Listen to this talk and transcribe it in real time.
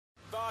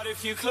But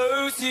if you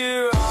close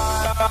your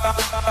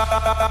eyes.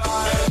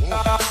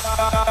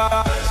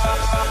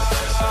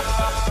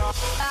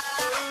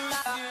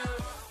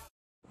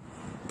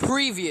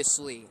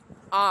 Previously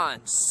on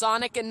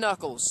Sonic and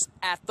Knuckles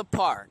at the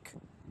Park,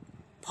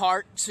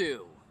 Part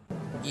 2.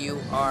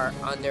 You are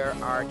under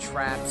our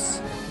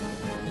traps.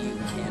 You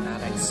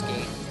cannot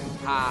escape.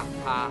 Ha,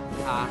 ha,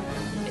 ha.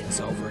 It's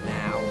over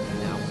now.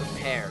 Now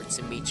prepare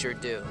to meet your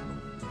doom.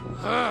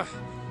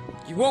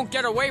 You won't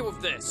get away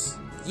with this.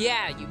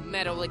 Yeah, you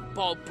metallic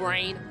ball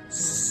brain.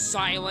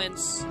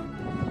 Silence.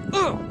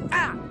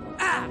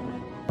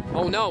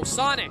 Oh no,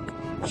 Sonic!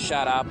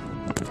 Shut up.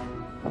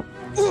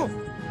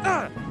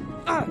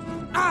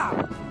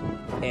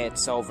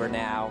 It's over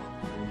now.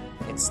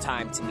 It's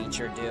time to meet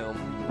your doom.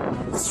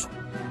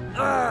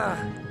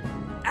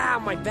 Ow,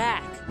 my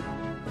back!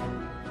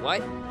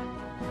 What?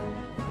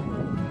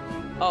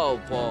 Oh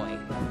boy.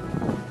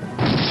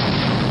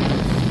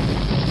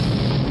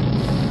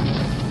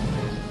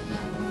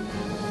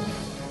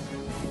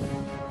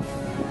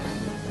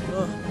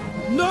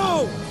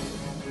 No!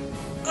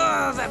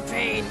 Oh, the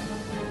pain!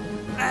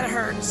 That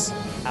hurts.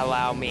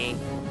 Allow me.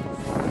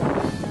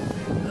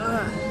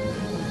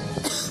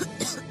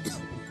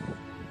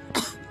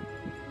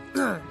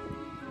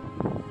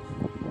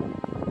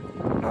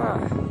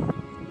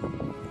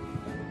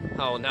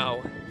 Oh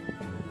no.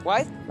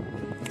 What?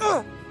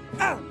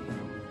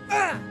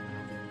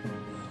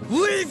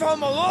 Leave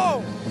him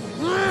alone!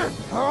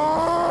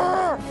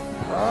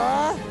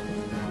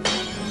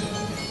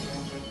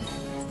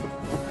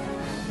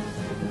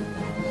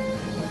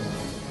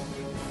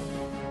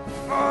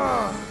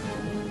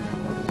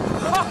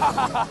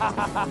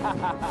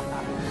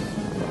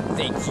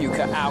 Think you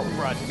could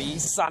outrun me,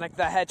 Sonic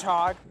the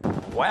Hedgehog?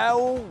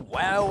 Well,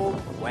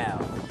 well, well.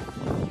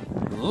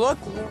 Look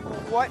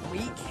what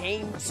we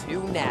came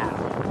to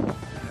now.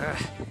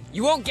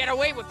 You won't get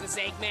away with this,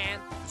 Eggman!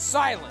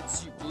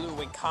 Silence, you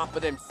blue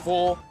incompetent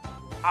fool.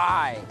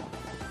 I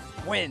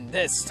win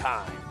this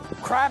time.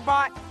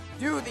 Crabbot,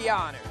 do the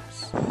honors.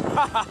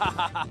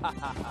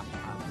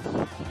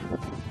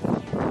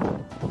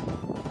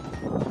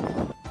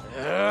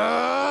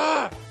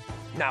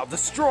 Now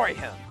destroy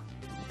him.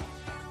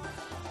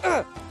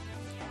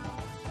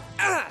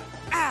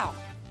 Ow!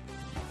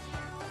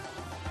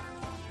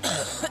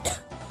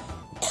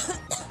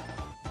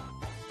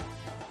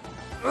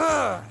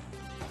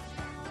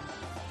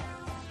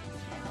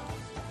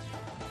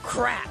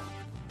 Crap!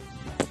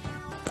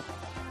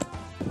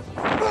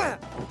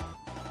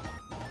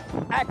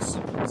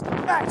 Excellent!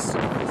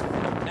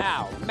 Excellent!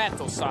 Now,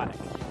 Metal Sonic,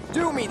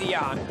 do me the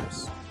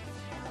honors.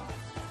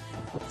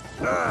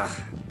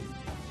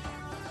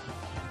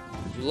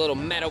 You little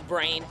metal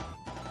brain.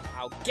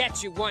 I'll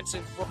get you once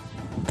and for...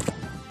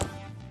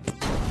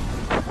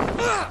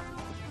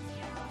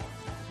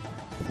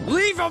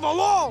 Leave him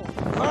alone!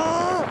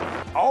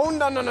 Oh,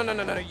 no, no, no, no,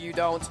 no, no, you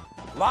don't.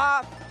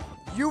 La,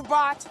 you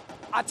bot,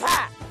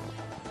 attack!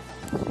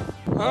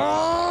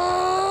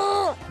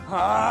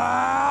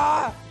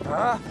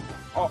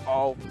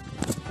 Uh-oh.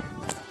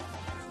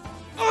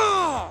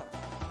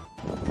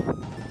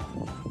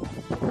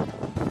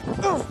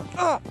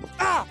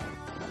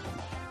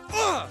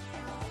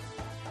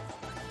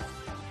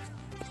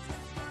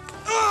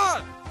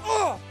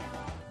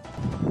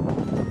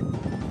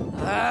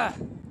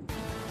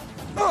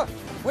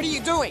 What are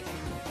you doing?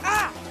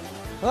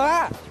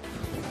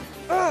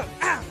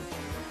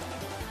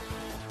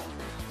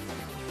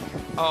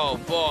 Oh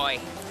boy.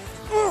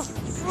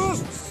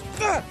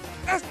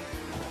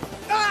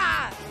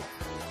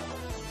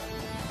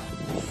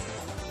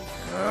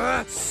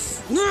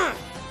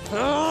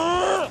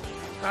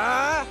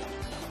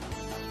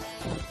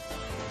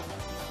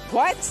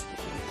 What?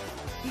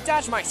 He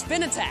dodged my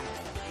spin attack.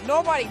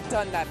 Nobody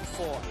done that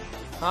before.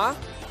 Huh?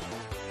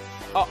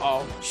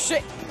 Uh-oh.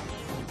 Shit.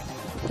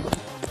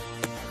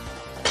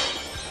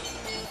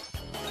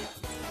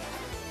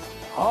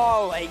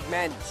 Oh,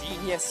 Eggman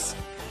genius.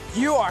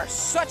 You are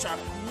such a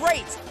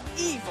great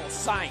evil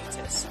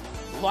scientist.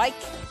 Like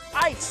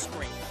ice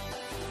cream.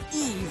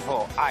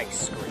 Evil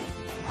ice cream.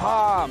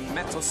 Ah,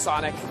 Metal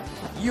Sonic.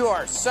 You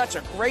are such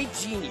a great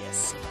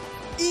genius.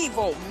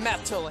 Evil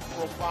metallic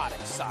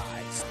robotic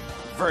sized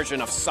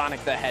version of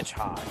Sonic the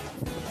Hedgehog.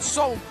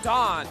 So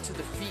dawn to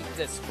defeat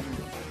this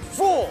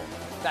fool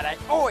that I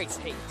always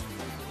hate.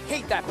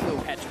 Hate that blue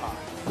hedgehog.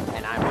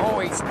 And I'm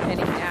always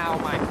pinning now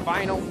my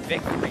final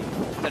victory.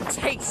 The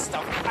taste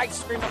of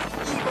ice cream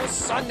of evil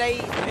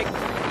Sunday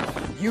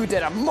victory. You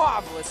did a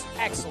marvelous,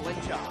 excellent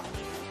job.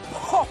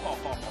 Ho, ho,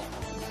 ho, ho.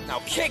 Now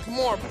kick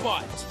more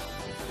butt.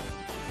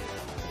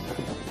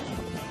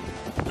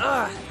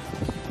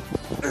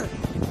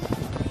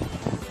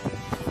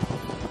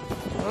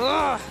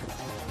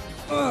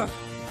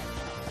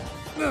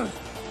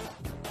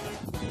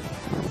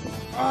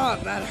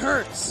 That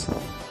hurts.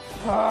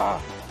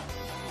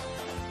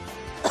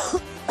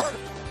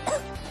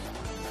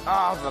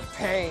 The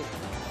pain.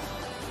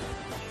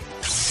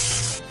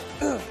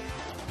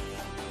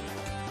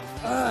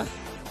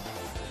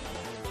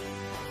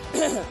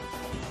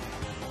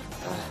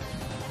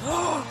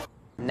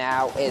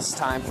 Now it's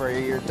time for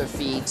your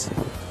defeat.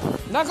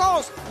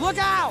 Knuckles, look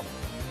out!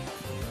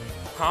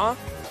 Huh?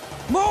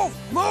 Move!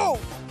 Move!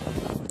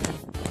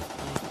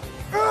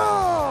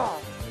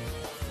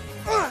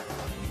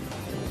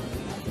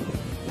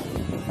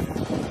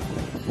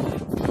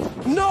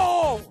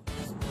 No!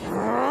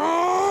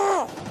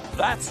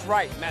 That's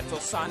right, Metal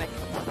Sonic.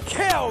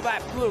 Kill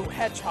that blue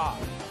hedgehog.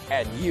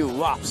 And you,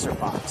 Lobster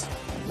Bot.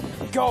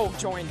 Go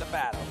join the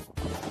battle.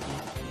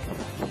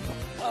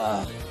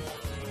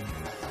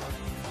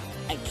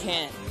 I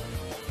can't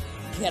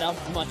get up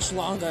much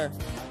longer.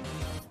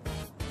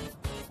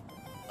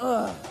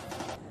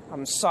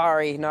 I'm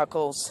sorry,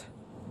 Knuckles.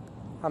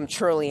 I'm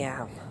truly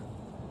am.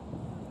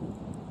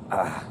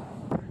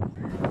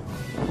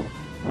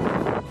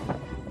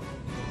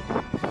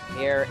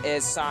 Here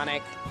is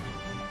Sonic.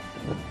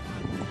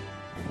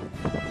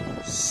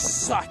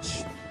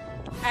 Such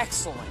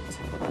excellent.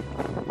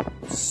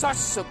 Such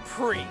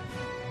supreme.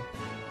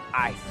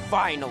 I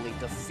finally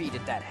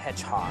defeated that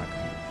hedgehog.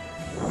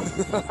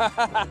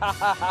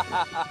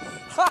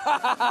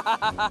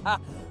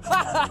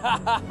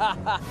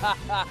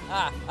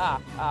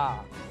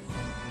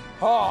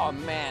 Oh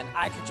man,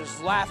 I could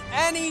just laugh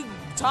any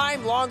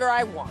time longer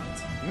I want.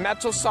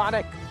 Metal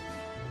Sonic,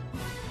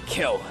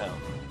 kill him.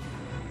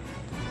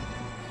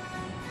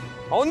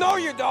 Oh no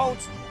you don't!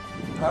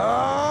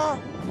 Huh?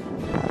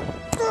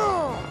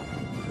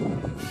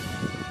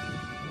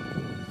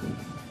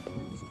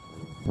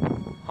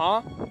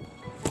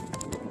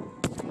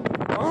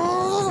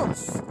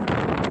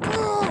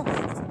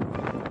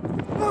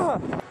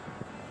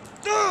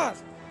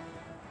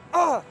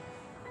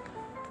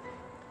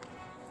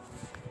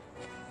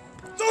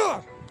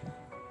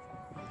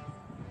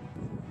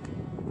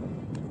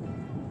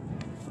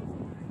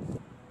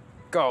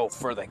 Go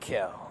for the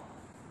kill.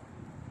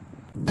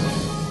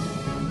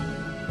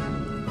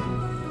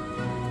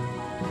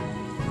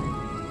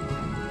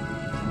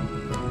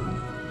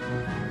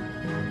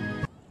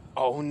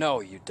 Oh no,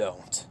 you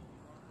don't.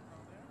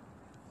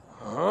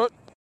 Huh?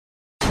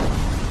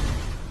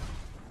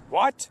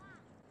 What?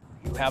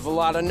 You have a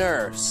lot of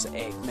nerves,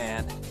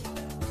 Eggman.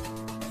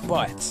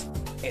 But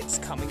it's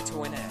coming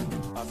to an end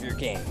of your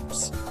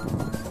games.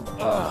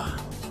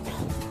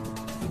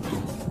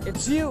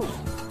 It's you.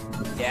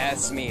 Yeah,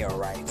 it's me,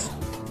 alright.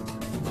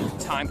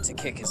 Time to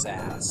kick his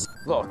ass.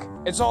 Look,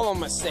 it's all a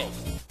mistake.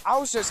 I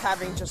was just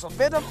having just a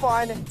bit of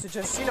fun to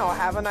just,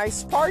 have a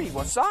nice party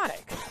with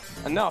Sonic.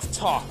 Enough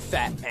talk,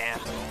 fat man.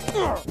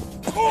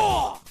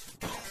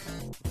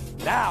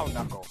 Now,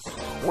 Knuckles,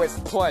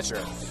 with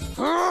pleasure.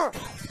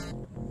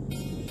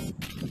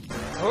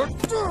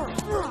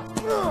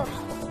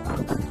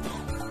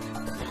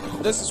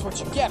 This is what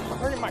you get for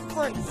hurting my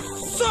friend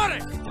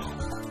Sonic!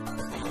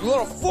 You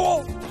little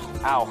fool!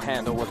 I'll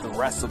handle with the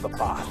rest of the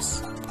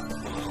bots.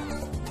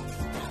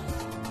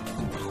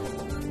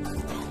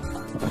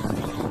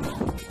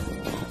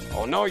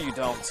 Oh no you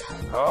don't.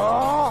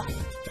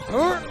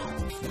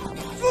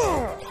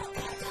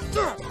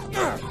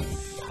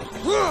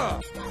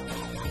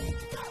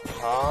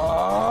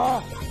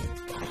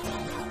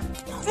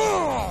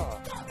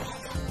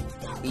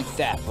 Eat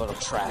that, little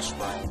trash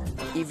brain.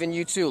 Even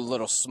you too,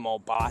 little small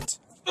bot.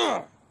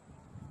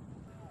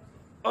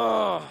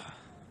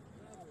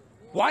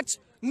 What?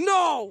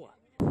 No!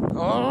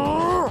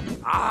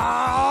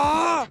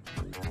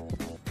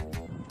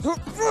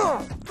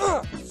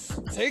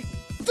 Take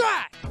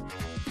that!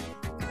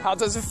 How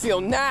does it feel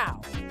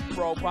now,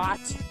 robot?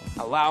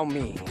 Allow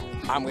me.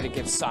 I'm gonna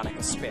give Sonic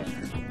a spin.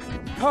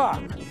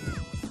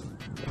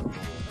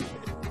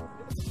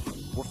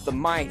 With the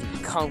mighty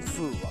kung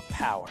fu of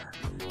power,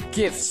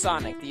 give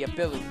Sonic the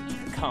ability to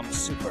become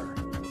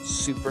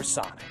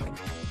supersonic.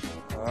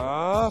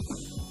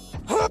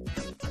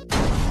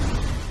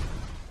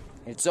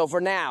 It's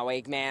over now,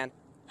 Eggman.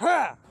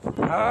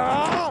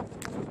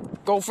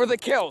 Go for the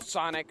kill,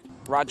 Sonic.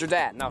 Roger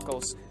that,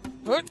 Knuckles.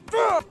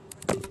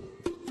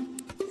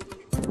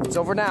 It's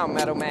over now,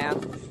 Metal Man.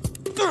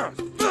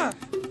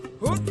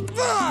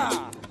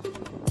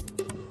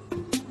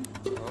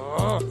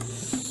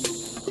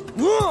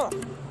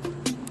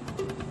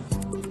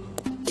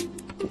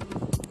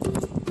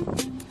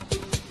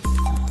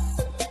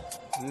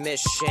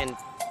 Mission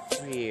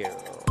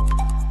failed.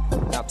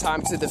 Now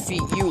time to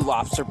defeat you,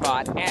 Lobster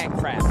Bot and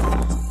Crab.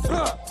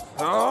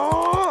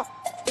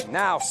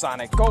 Now,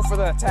 Sonic, go for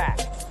the attack.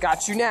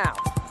 Got you now.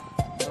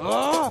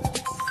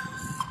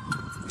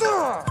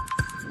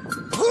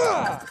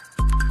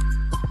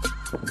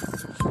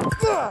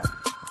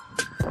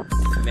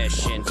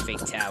 Mission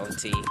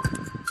fatality.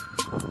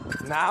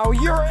 Now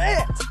you're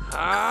it.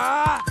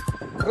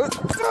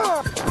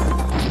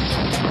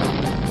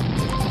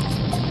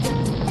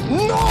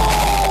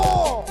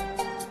 No!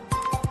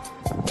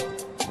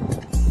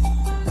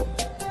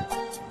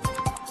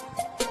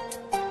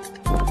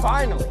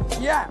 Finally,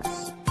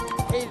 yes!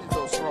 Hated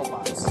those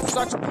robots.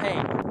 Such a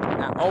pain.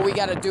 Now all we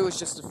gotta do is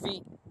just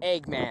defeat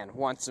Eggman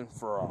once and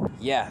for all.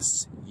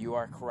 Yes, you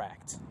are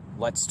correct.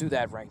 Let's do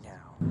that right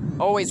now.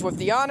 Always with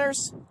the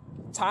honors,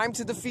 time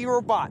to defeat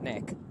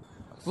Robotnik.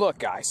 Look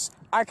guys,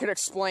 I could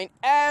explain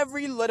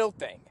every little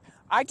thing.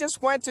 I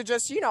just went to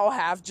just,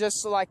 have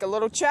just like a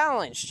little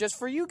challenge just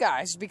for you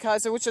guys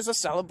because it was just a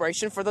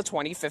celebration for the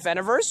 25th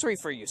anniversary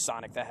for you,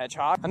 Sonic the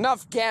Hedgehog.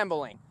 Enough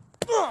gambling.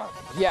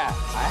 Yeah,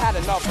 I had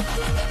enough of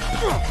it.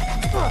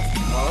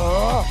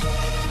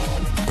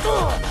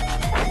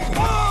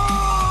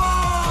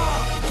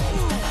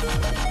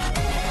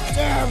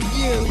 Damn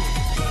you!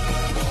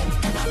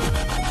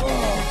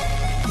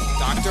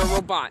 Dr.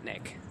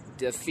 Robotnik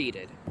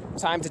defeated.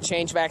 Time to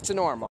change back to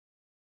normal.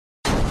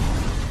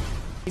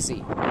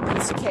 Easy.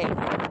 Piece of cake.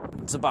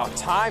 It's about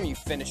time you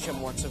finish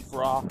him once and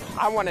for all.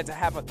 I wanted to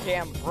have a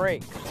damn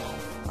break.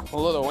 I'm a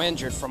little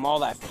injured from all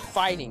that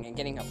fighting and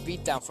getting a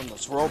beatdown from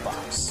those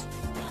robots.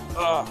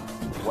 Ugh.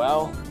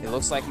 Well, it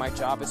looks like my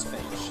job is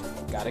finished.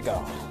 Gotta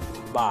go.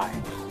 Bye.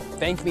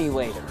 Thank me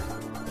later.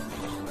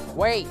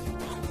 Wait.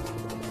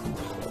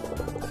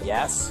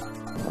 Yes?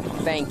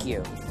 Thank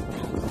you.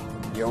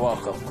 You're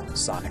welcome,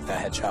 Sonic the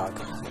Hedgehog.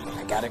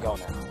 I gotta go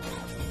now.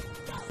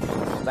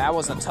 That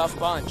was a tough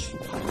bunch.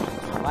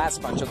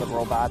 Last bunch of the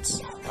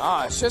robots.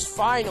 It's just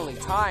finally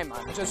time.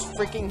 I'm just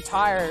freaking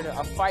tired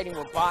of fighting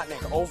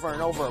Robotnik over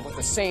and over with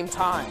the same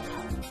time.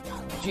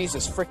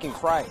 Jesus freaking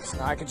Christ.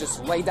 Now I could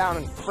just lay down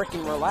and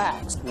freaking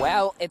relax.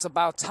 Well, it's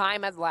about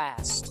time at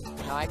last.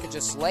 Now I could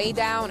just lay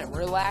down and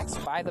relax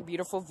by the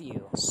beautiful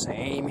view.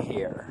 Same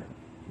here.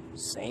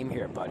 Same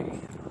here,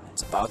 buddy.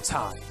 It's about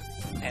time.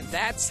 And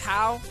that's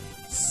how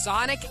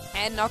Sonic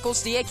and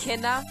Knuckles the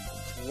Echidna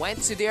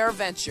went to their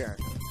adventure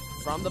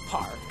from the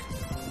park.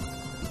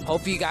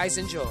 Hope you guys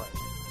enjoy.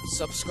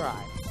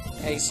 Subscribe.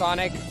 Hey,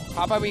 Sonic,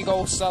 how about we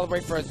go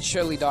celebrate for a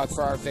chili dog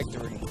for our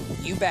victory?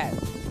 You bet.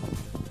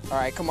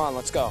 Alright, come on,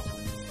 let's go.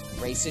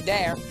 Race it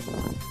there.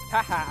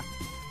 Haha.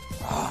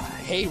 I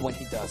hate when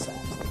he does that.